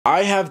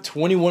I have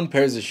 21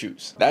 pairs of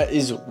shoes. That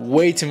is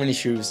way too many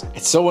shoes.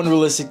 It's so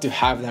unrealistic to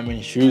have that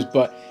many shoes,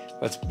 but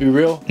let's be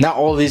real. Not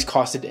all of these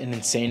costed an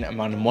insane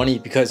amount of money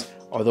because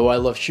although I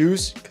love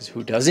shoes, because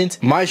who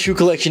doesn't, my shoe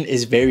collection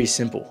is very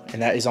simple,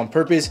 and that is on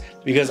purpose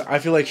because I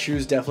feel like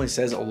shoes definitely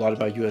says a lot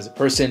about you as a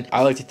person.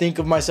 I like to think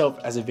of myself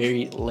as a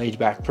very laid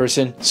back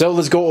person. So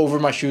let's go over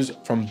my shoes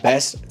from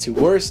best to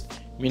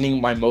worst, meaning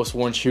my most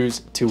worn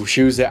shoes to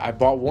shoes that I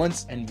bought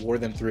once and wore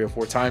them 3 or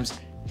 4 times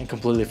and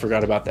completely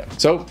forgot about them.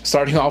 So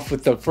starting off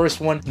with the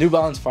first one, New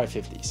Balance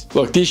 550s.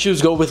 Look, these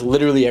shoes go with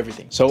literally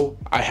everything. So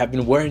I have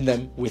been wearing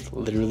them with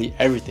literally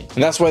everything.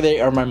 And that's why they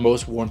are my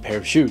most worn pair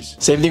of shoes.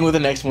 Same thing with the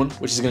next one,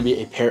 which is gonna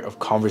be a pair of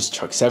Converse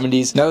Chuck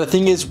 70s. Now the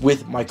thing is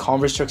with my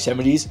Converse Chuck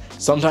 70s,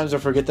 sometimes I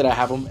forget that I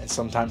have them and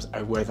sometimes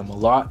I wear them a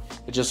lot.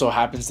 It just so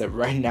happens that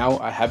right now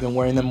I have been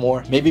wearing them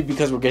more, maybe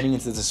because we're getting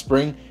into the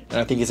spring and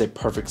I think it's a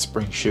perfect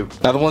spring shoe.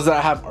 Now the ones that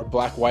I have are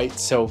black white,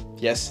 so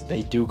yes,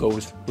 they do go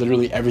with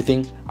literally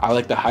everything. I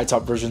like the high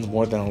top versions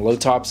more than the low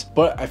tops,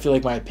 but I feel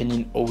like my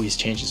opinion always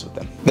changes with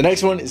them. The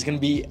next one is gonna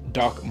be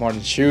Doc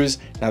Martens shoes.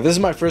 Now this is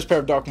my first pair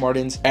of Doc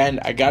Martens, and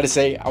I gotta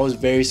say I was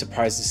very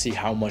surprised to see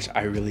how much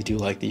I really do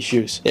like these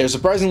shoes. They're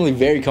surprisingly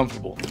very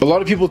comfortable. A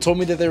lot of people told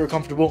me that they were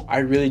comfortable. I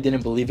really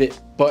didn't believe it,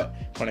 but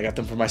when I got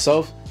them for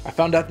myself, I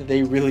found out that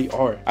they really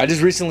are. I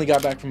just recently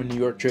got back from a New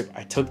York trip.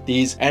 I took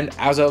these, and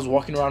as I was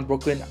walking around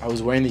Brooklyn, I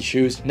was wearing these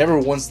shoes. Never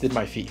once did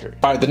my feet hurt.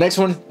 All right, the next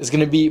one is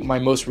gonna be my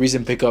most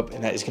recent pickup,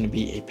 and that is gonna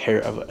be a pair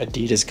of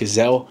Adidas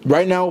Gazelle.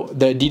 Right now,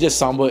 the Adidas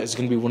Samba is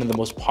gonna be one of the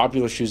most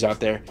popular shoes out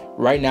there.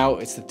 Right now,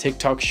 it's the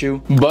TikTok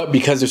shoe, but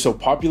because they're so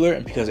popular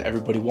and because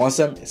everybody wants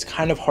them, it's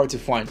kind of hard to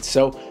find.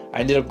 So I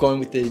ended up going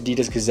with the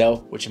Adidas Gazelle,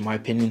 which in my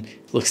opinion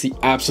looks the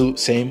absolute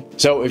same.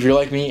 So if you're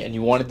like me and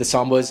you wanted the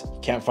Sambas,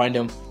 you can't find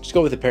them, just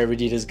go with a pair of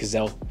Adidas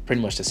Gazelle,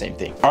 pretty much the same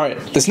thing. All right,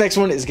 this next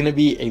one is gonna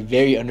be a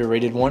very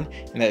underrated one,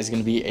 and that is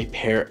gonna be a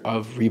pair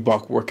of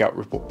Reebok Workout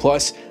Ripple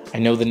Plus. I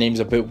know the name's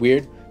a bit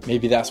weird.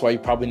 Maybe that's why you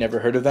probably never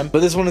heard of them. But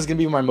this one is gonna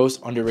be my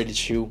most underrated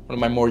shoe, one of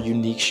my more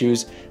unique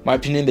shoes. In my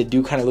opinion, they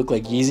do kind of look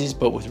like Yeezys,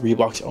 but with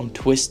Reebok's own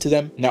twist to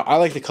them. Now, I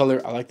like the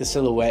color, I like the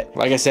silhouette.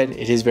 Like I said,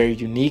 it is very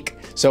unique.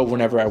 So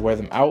whenever I wear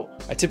them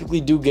out, I typically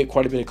do get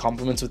quite a bit of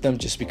compliments with them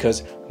just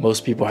because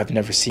most people have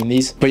never seen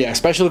these. But yeah,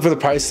 especially for the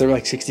price, they're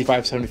like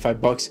 65, 75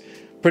 bucks.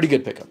 Pretty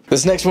good pickup.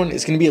 This next one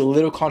is going to be a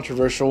little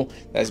controversial.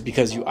 That's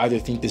because you either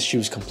think this shoe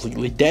is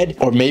completely dead,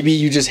 or maybe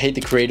you just hate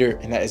the creator,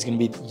 and that is going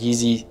to be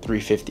Yeezy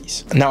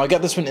 350s. Now I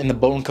got this one in the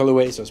bone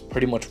colorway, so it's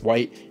pretty much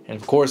white, and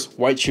of course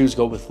white shoes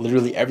go with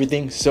literally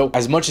everything. So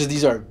as much as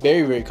these are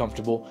very, very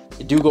comfortable,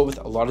 they do go with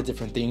a lot of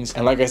different things.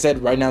 And like I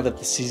said, right now that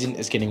the season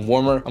is getting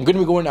warmer, I'm going to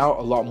be going out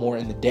a lot more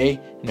in the day,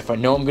 and if I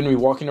know I'm going to be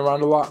walking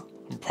around a lot,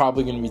 I'm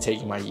probably going to be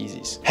taking my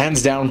Yeezys.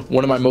 Hands down,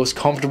 one of my most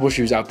comfortable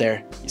shoes out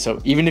there.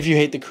 So even if you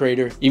hate the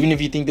creator, even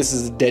if you think this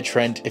is a dead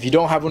trend, if you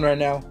don't have one right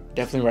now,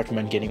 definitely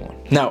recommend getting one.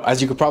 Now,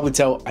 as you could probably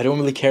tell, I don't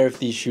really care if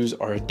these shoes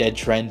are a dead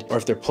trend or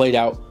if they're played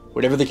out.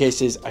 Whatever the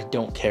case is, I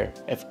don't care.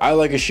 If I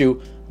like a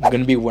shoe, I'm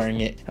gonna be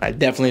wearing it, and I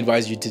definitely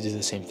advise you to do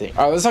the same thing.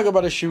 All right, let's talk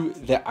about a shoe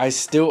that I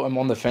still am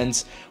on the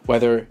fence,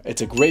 whether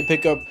it's a great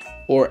pickup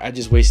or I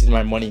just wasted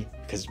my money,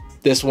 because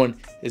this one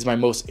is my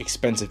most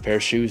expensive pair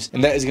of shoes,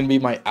 and that is gonna be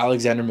my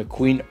Alexander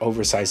McQueen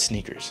oversized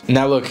sneakers.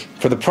 Now look,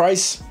 for the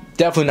price,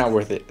 definitely not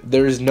worth it.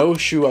 There is no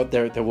shoe out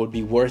there that would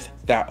be worth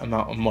that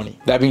amount of money.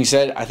 That being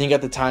said, I think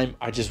at the time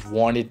I just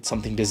wanted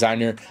something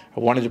designer. I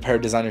wanted a pair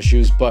of designer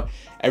shoes, but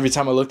every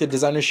time I looked at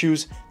designer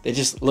shoes, they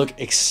just look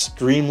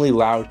extremely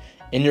loud,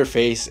 in your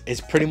face. It's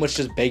pretty much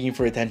just begging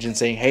for attention,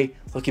 saying, hey,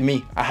 look at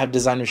me, I have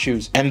designer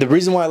shoes. And the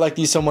reason why I like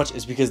these so much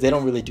is because they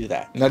don't really do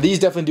that. Now these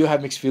definitely do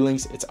have mixed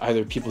feelings. It's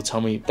either people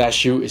tell me that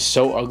shoe is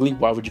so ugly,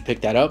 why would you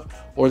pick that up?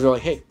 Or they're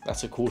like, hey,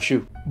 that's a cool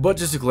shoe. But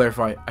just to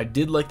clarify, I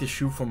did like the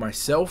shoe for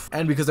myself,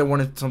 and because I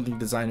wanted something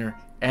designer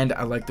and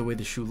I liked the way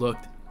the shoe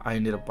looked, I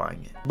ended up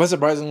buying it. But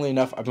surprisingly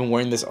enough, I've been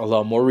wearing this a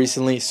lot more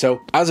recently, so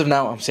as of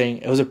now, I'm saying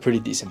it was a pretty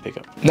decent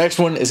pickup. Next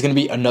one is going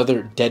to be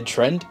another dead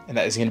trend, and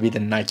that is going to be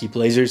the Nike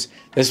Blazers.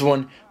 This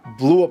one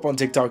blew up on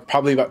TikTok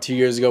probably about 2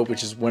 years ago,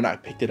 which is when I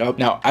picked it up.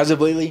 Now, as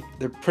of lately,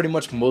 they're pretty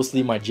much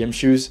mostly my gym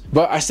shoes,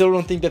 but I still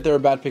don't think that they're a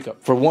bad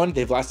pickup. For one,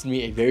 they've lasted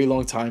me a very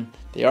long time.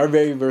 They are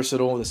very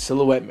versatile. The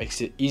silhouette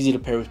makes it easy to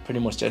pair with pretty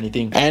much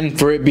anything. And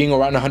for it being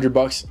around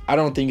 $100, I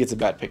don't think it's a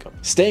bad pickup.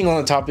 Staying on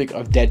the topic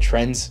of dead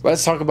trends,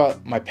 let's talk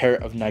about my pair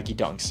of Nike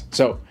Dunks.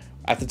 So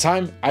at the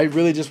time, I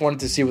really just wanted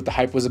to see what the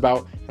hype was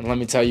about. And let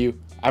me tell you,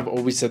 I've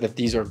always said that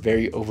these are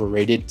very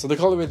overrated. So the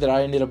colorway that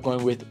I ended up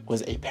going with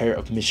was a pair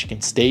of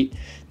Michigan State.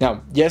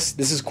 Now, yes,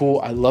 this is cool.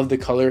 I love the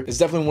color. It's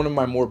definitely one of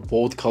my more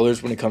bold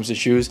colors when it comes to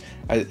shoes.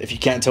 If you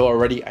can't tell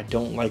already, I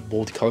don't like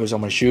bold colors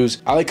on my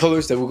shoes. I like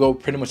colors that will go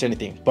pretty much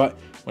anything. But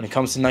when it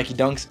comes to Nike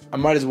Dunks, I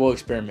might as well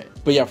experiment.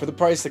 But yeah, for the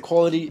price, the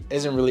quality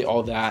isn't really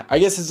all that. I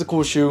guess it's a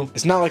cool shoe.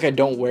 It's not like I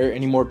don't wear it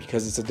anymore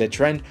because it's a dead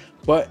trend,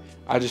 but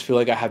I just feel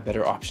like I have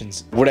better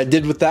options. What I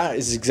did with that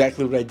is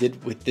exactly what I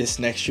did with this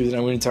next shoe that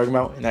I'm going to talk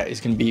about, and that is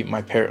going to be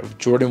my pair of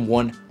Jordan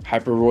 1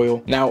 Hyper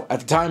Royal. Now, at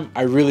the time,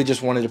 I really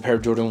just wanted a pair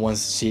of Jordan 1s to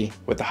see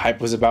what the hype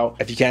was about.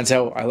 If you can't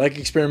tell, I like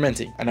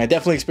experimenting, and I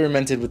definitely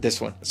experimented with this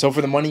one. So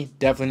for the money,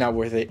 definitely not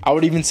worth it. I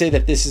would even say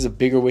that this is a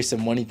bigger waste of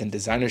money than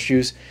designer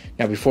shoes.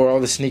 Now, before all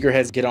the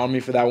sneakerheads get on me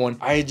for that one,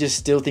 I just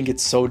still think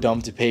it's so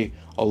dumb to pay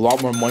a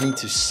lot more money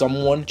to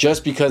someone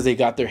just because they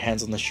got their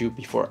hands on the shoe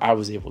before I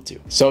was able to.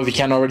 So if you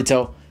can't already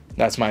tell,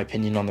 that's my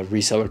opinion on the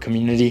reseller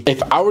community.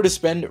 If I were to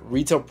spend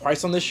retail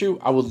price on this shoe,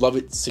 I would love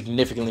it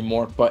significantly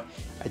more, but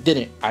I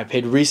didn't. I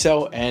paid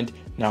resale and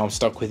now I'm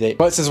stuck with it.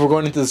 But since we're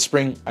going into the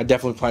spring, I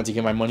definitely plan to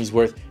get my money's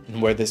worth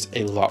and wear this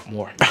a lot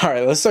more. All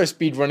right, let's start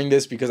speed running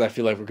this because I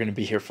feel like we're gonna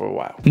be here for a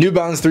while. New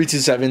Balance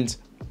 327s.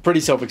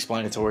 Pretty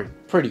self-explanatory,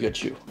 pretty good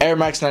shoe. Air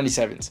Max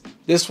 97s.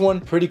 This one,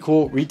 pretty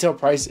cool. Retail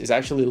price is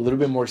actually a little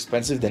bit more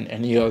expensive than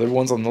any other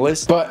ones on the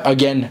list. But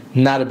again,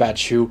 not a bad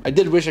shoe. I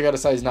did wish I got a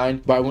size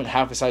 9, but I went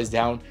half a size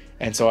down,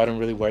 and so I don't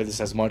really wear this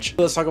as much.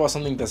 Let's talk about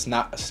something that's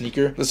not a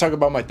sneaker. Let's talk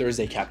about my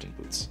Thursday Captain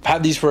boots. I've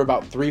had these for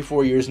about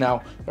 3-4 years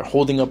now. They're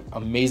holding up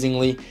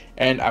amazingly,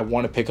 and I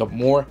want to pick up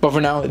more. But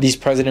for now, these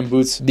President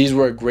boots, these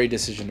were a great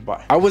decision to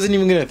buy. I wasn't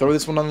even going to throw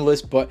this one on the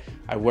list, but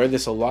I wear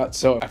this a lot,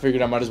 so I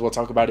figured I might as well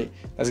talk about it.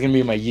 That's going to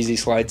be my Yeezy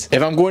slides.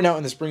 If I'm going out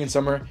in the spring and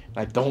summer, and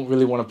I don't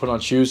really want to put on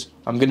shoes,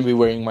 I'm going to be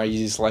wearing my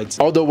Yeezy slides.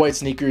 Although white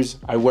sneakers,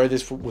 I wear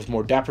this with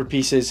more dapper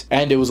pieces,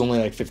 and it was only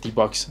like 50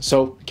 bucks,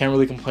 so can't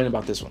really complain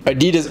about this one.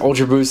 Adidas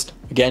Ultra Boost,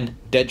 again,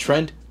 dead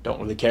trend, don't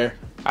really care.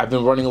 I've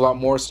been running a lot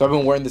more, so I've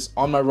been wearing this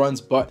on my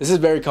runs, but this is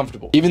very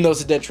comfortable. Even though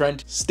it's a dead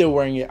trend, still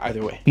wearing it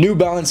either way. New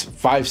Balance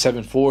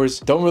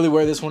 574s. Don't really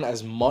wear this one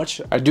as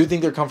much. I do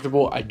think they're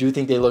comfortable. I do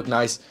think they look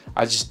nice.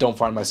 I just don't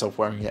find myself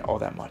wearing it all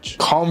that much.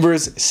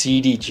 Converse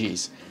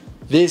CDGs.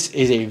 This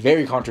is a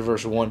very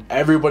controversial one.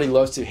 Everybody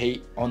loves to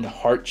hate on the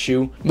heart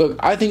shoe. Look,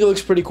 I think it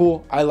looks pretty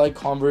cool. I like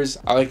Converse.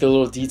 I like the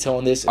little detail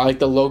on this. I like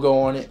the logo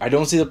on it. I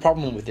don't see the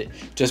problem with it.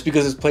 Just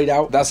because it's played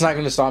out, that's not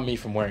going to stop me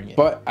from wearing it.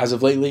 But as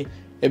of lately,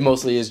 it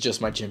mostly is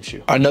just my gym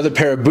shoe. Another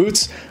pair of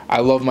boots.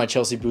 I love my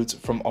Chelsea boots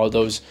from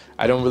Aldo's.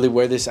 I don't really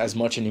wear this as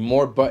much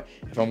anymore, but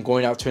if I'm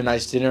going out to a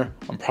nice dinner,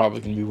 I'm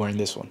probably gonna be wearing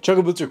this one.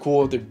 Chukka boots are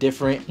cool, they're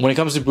different. When it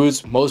comes to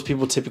boots, most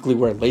people typically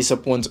wear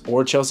lace-up ones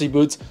or Chelsea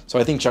boots, so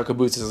I think Chukka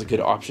boots is a good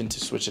option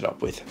to switch it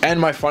up with. And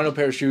my final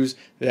pair of shoes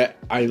that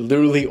I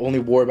literally only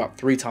wore about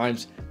 3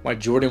 times, my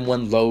Jordan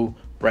 1 Low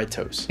Red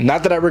Toes.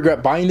 Not that I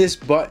regret buying this,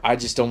 but I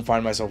just don't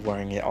find myself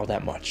wearing it all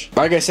that much.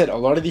 Like I said, a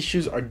lot of these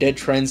shoes are dead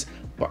trends,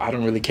 but I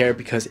don't really care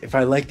because if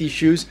I like these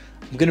shoes,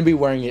 I'm gonna be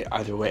wearing it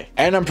either way.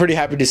 And I'm pretty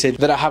happy to say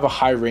that I have a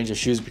high range of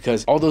shoes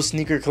because all those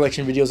sneaker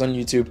collection videos on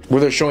YouTube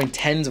where they're showing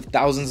tens of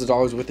thousands of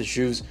dollars worth of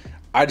shoes,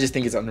 I just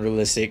think it's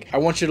unrealistic. I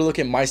want you to look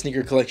at my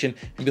sneaker collection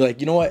and be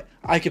like, you know what?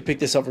 I could pick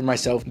this up for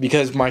myself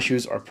because my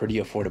shoes are pretty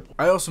affordable.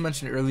 I also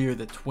mentioned earlier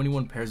that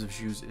 21 pairs of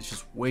shoes is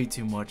just way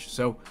too much.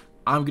 So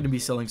I'm going to be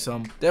selling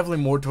some,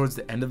 definitely more towards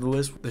the end of the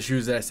list, the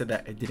shoes that I said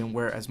that I didn't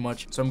wear as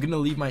much. So I'm going to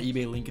leave my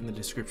eBay link in the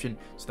description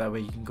so that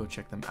way you can go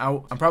check them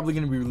out. I'm probably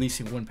going to be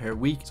releasing 1 pair a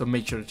week, so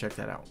make sure to check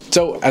that out.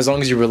 So as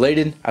long as you're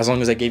related, as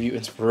long as I gave you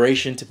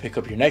inspiration to pick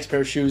up your next pair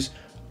of shoes,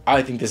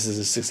 I think this is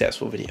a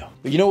successful video.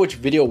 But you know which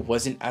video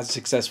wasn't as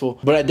successful,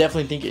 but I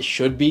definitely think it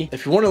should be?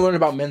 If you want to learn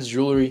about men's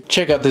jewelry,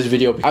 check out this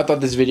video. I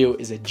thought this video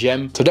is a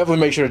gem, so definitely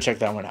make sure to check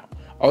that one out.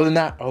 Other than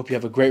that, I hope you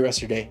have a great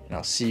rest of your day, and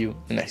I'll see you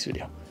in the next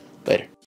video. Later.